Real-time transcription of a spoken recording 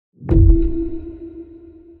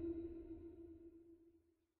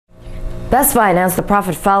Best Buy announced the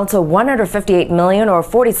profit fell to $158 million or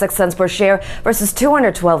 46 cents per share versus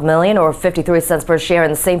 $212 million or 53 cents per share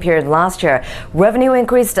in the same period last year. Revenue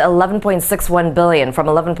increased to $11.61 billion from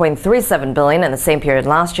 $11.37 billion in the same period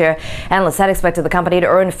last year. Analysts had expected the company to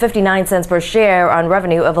earn 59 cents per share on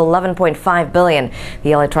revenue of $11.5 billion.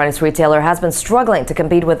 The electronics retailer has been struggling to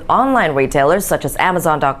compete with online retailers such as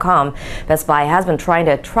Amazon.com. Best Buy has been trying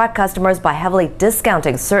to attract customers by heavily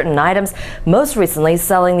discounting certain items, most recently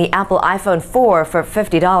selling the Apple iPhone 4 for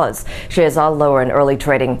 $50. Shares are lower in early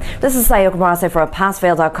trading. This is Sayoko Murase for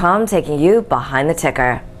PassFail.com, taking you behind the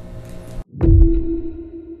ticker.